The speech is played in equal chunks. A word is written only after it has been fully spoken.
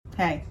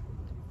Hey,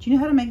 do you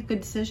know how to make a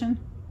good decision?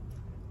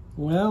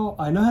 Well,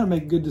 I know how to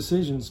make good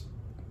decisions,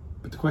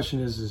 but the question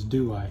is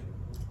do I?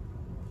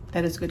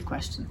 That is a good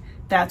question.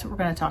 That's what we're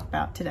going to talk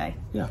about today.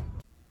 Yeah.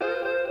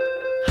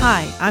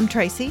 Hi, I'm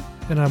Tracy.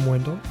 And I'm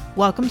Wendell.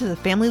 Welcome to the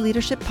Family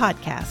Leadership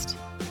Podcast.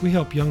 We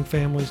help young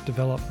families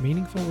develop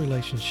meaningful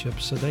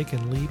relationships so they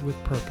can lead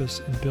with purpose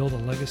and build a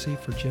legacy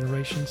for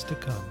generations to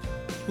come.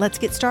 Let's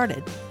get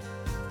started.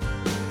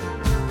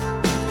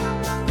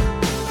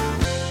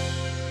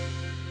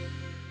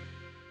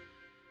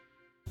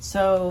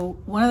 So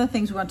one of the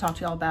things we want to talk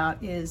to y'all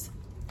about is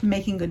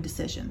making good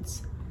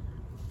decisions.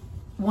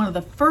 One of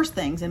the first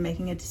things in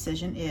making a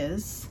decision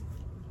is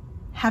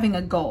having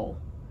a goal.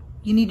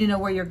 You need to know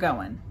where you're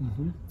going.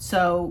 Mm-hmm.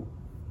 So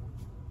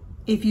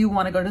if you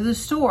want to go to the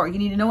store, you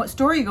need to know what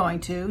store you're going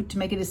to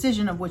make a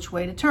decision of which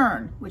way to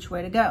turn, which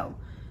way to go.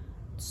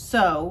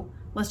 So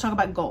let's talk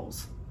about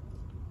goals.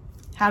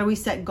 How do we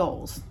set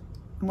goals?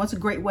 And what's a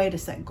great way to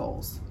set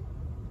goals?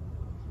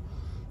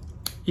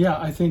 Yeah,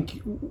 I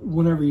think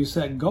whenever you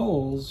set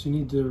goals, you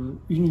need to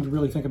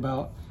really think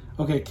about,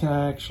 okay, can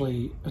I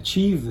actually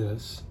achieve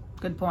this?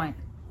 Good point.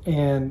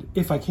 And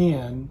if I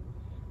can,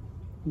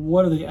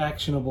 what are the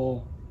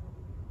actionable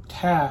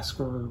tasks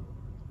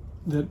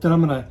that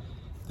I'm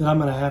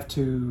gonna have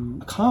to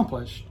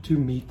accomplish to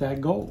meet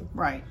that goal?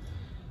 Right.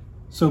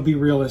 So be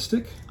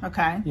realistic.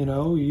 Okay. You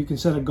know, you can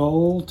set a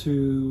goal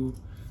to,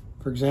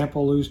 for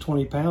example, lose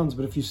 20 pounds,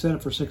 but if you set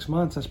it for 6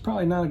 months, that's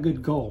probably not a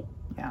good goal.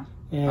 Yeah.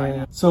 And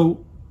right.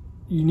 So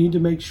you need to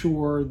make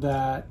sure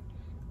that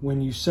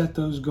when you set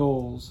those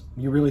goals,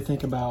 you really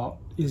think about,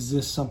 is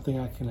this something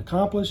I can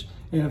accomplish?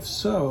 And if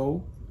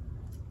so,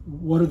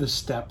 what are the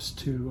steps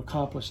to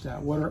accomplish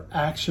that? What are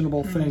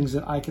actionable things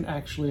that I can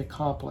actually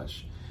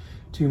accomplish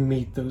to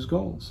meet those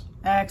goals?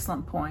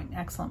 Excellent point.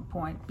 Excellent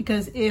point.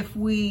 Because if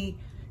we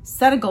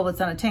set a goal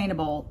that's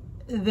unattainable,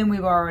 then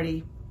we've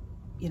already,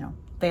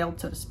 failed,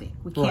 so to speak.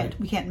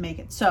 We can't make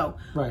it. So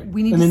right.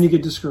 we need and then you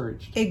get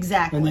discouraged.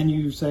 Exactly. And then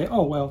you say,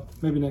 oh, well,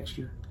 maybe next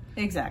year.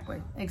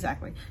 Exactly.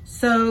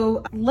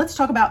 So let's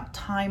talk about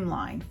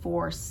timeline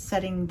for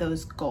setting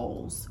those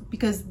goals,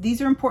 because these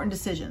are important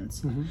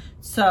decisions. Mm-hmm.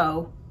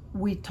 So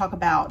we talk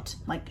about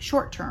like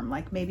short term,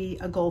 like maybe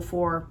a goal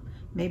for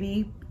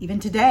maybe even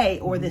today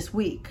or this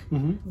week.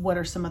 Mm-hmm. What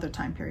are some other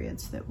time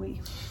periods that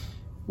we...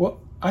 Well,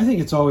 I think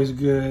it's always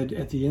good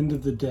at the end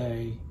of the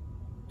day,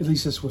 at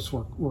least that's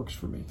what works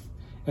for me.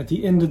 At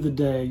the end of the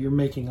day, you're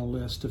making a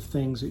list of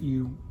things that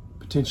you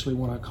potentially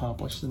want to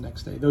accomplish the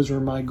next day. Those are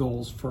my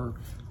goals for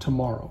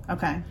tomorrow.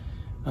 Okay.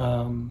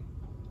 And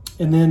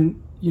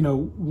then,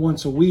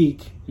 once a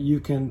week, you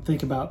can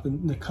think about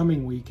the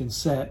coming week and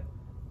set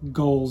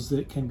goals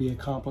that can be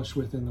accomplished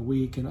within the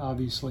week. And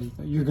obviously,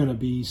 you're going to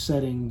be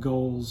setting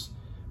goals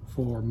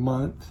for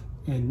month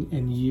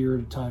and year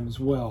at a time as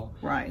well.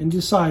 Right. And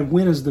decide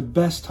when is the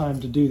best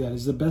time to do that.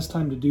 Is the best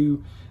time to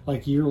do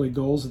like yearly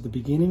goals at the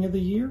beginning of the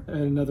year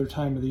and another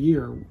time of the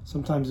year?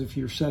 Sometimes if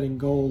you're setting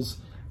goals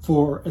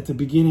for at the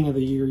beginning of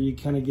the year, you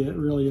kind of get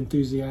really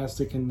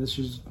enthusiastic, and this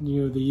is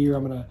the year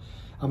I'm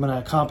gonna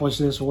accomplish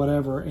this or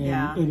whatever,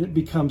 and it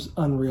becomes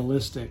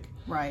unrealistic.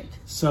 Right.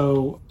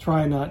 So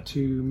try not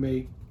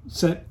to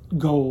set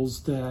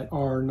goals that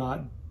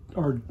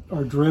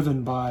are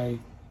driven by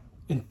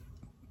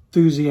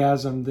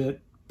enthusiasm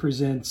that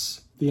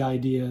presents the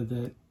idea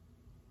that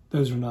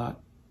those are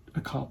not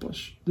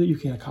accomplished, that you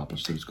can't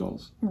accomplish those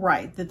goals.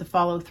 Right. That the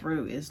follow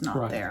through is not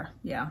right. there.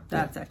 Yeah,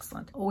 that's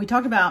excellent. Well, we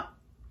talked about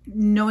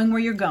knowing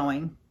where you're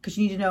going, because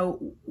you need to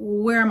know,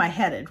 where am I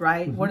headed,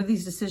 right? Mm-hmm. What are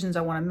these decisions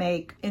I want to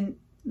make, and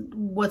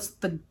what's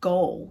the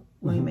goal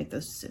when we make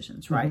those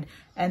decisions, right? Mm-hmm.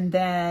 And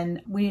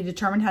then we need to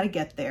determine how to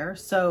get there.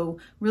 So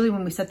really,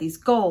 when we set these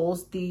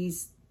goals,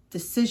 these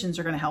decisions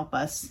are going to help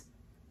us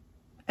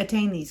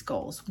attain these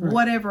goals, right.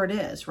 Whatever it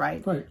is,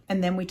 right? Right.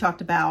 And then we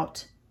talked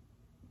about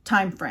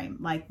time frame,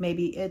 like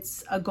maybe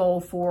it's a goal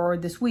for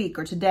this week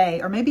or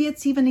today, or maybe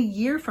it's even a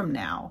year from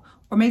now,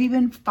 or maybe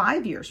even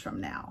 5 years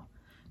from now.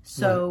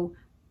 So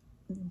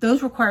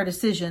those require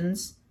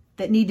decisions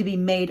that need to be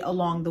made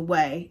along the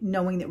way,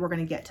 knowing that we're going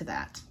to get to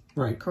that.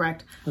 Right.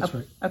 Correct? That's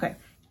right. Okay.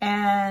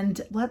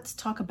 And let's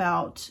talk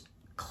about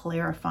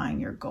clarifying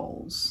your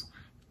goals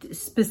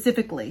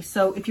specifically.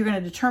 So if you're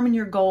going to determine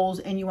your goals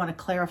and you want to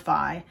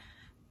clarify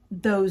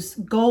those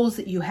goals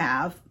that you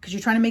have, because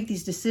you're trying to make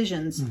these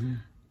decisions,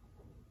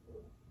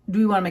 do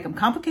we want to make them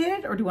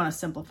complicated or do we want to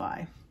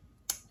simplify?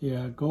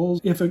 Yeah,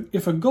 goals. If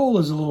a goal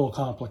is a little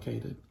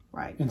complicated,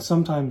 right, and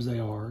sometimes they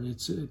are,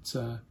 it's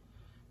a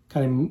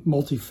kind of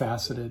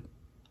multifaceted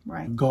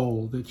right.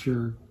 goal that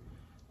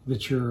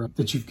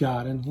you've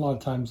got, and a lot of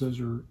times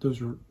those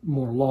are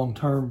more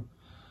long-term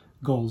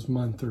goals,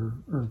 month or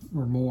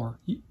more.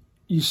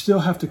 You still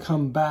have to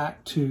come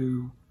back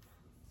to,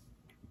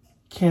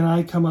 can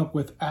I come up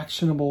with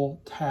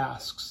actionable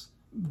tasks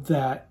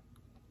that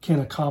can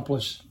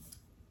accomplish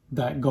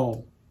that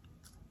goal?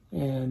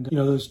 And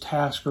those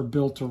tasks are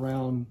built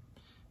around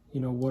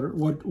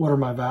what are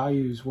my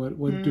values, what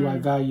do I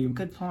value?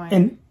 Good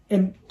point.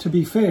 And to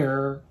be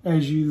fair,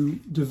 as you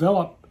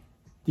develop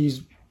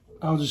these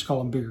I'll just call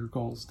them bigger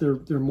goals.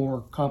 They're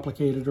more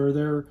complicated, or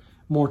they're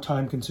more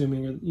time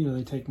consuming, or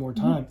they take more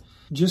time.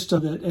 Just so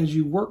that as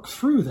you work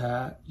through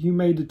that, you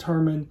may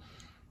determine,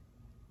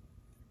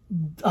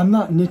 I'm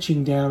not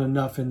niching down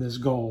enough in this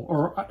goal,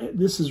 or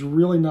this is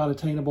really not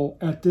attainable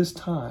at this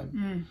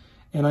time.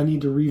 And I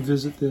need to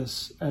revisit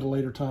this at a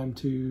later time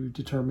to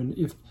determine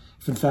if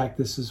in fact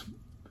this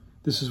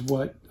is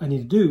what I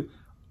need to do.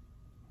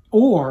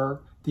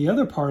 Or the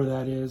other part of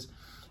that is,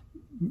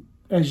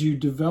 as you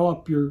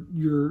develop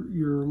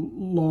your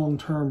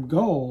long-term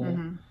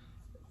goal,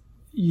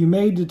 you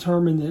may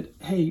determine that,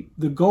 hey,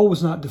 the goal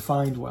was not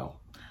defined well.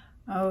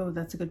 Oh,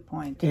 that's a good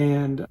point.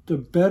 And the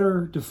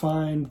better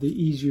defined, the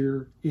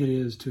easier it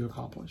is to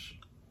accomplish.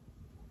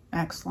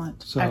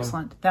 Excellent.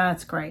 Excellent.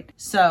 That's great.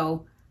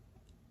 So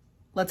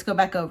let's go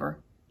back over.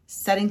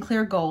 Setting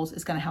clear goals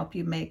is going to help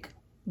you make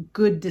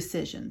good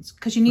decisions,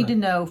 because you need to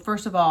know,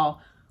 first of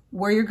all,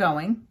 where you're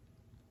going.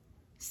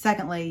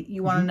 Secondly,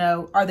 you want to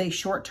know, are they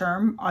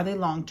short-term? Are they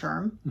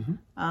long-term?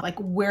 Like,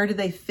 where do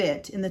they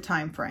fit in the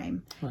time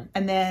frame? Right.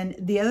 And then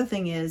the other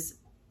thing is,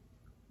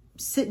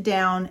 sit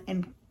down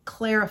and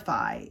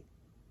clarify,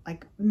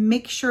 like,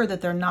 make sure that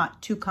they're not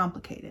too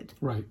complicated.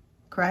 Right.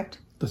 Correct?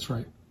 That's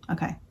right.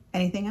 Okay.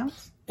 Anything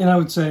else? And I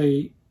would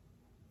say,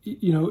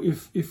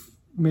 if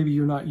maybe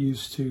you're not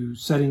used to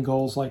setting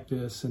goals like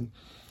this and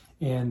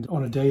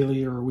on a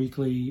daily or a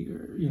weekly,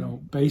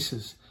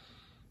 basis,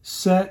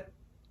 set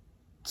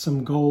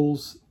some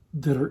goals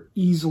that are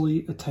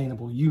easily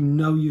attainable.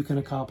 You can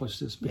accomplish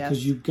this,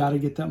 because you've got to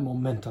get that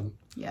momentum.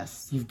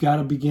 Yes. You've got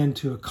to begin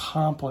to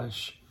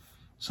accomplish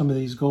some of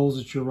these goals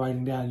that you're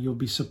writing down. You'll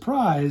be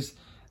surprised,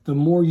 the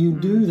more you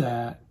do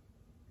that,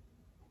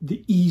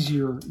 the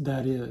easier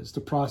that is.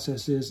 The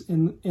process is.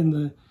 And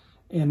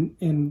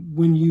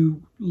when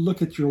you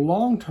look at your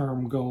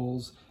long-term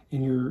goals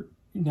and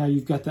now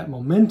you've got that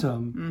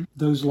momentum,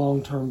 those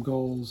long-term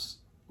goals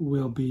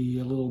will be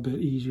a little bit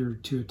easier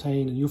to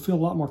attain, and you'll feel a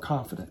lot more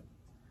confident.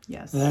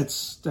 Yes.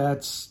 That's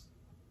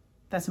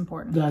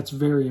important. That's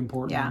very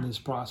important in this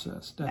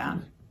process,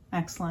 definitely. Yeah.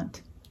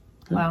 Excellent.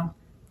 Good. Well,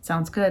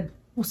 sounds good.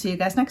 We'll see you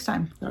guys next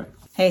time. All right.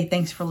 Hey,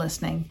 thanks for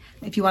listening.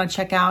 If you want to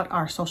check out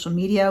our social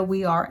media,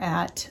 we are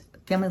at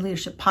Family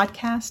Leadership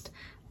Podcast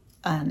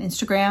on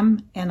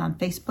Instagram and on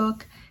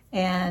Facebook.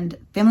 And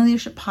Family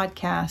Leadership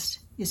Podcast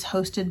is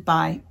hosted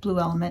by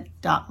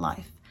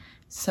blueelement.life.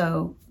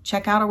 So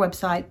check out our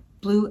website,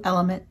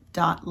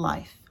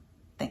 blueelement.life.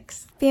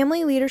 Thanks.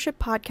 Family Leadership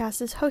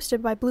Podcast is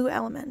hosted by Blue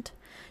Element.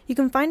 You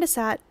can find us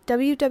at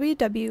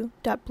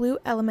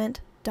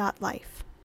www.blueelement.life.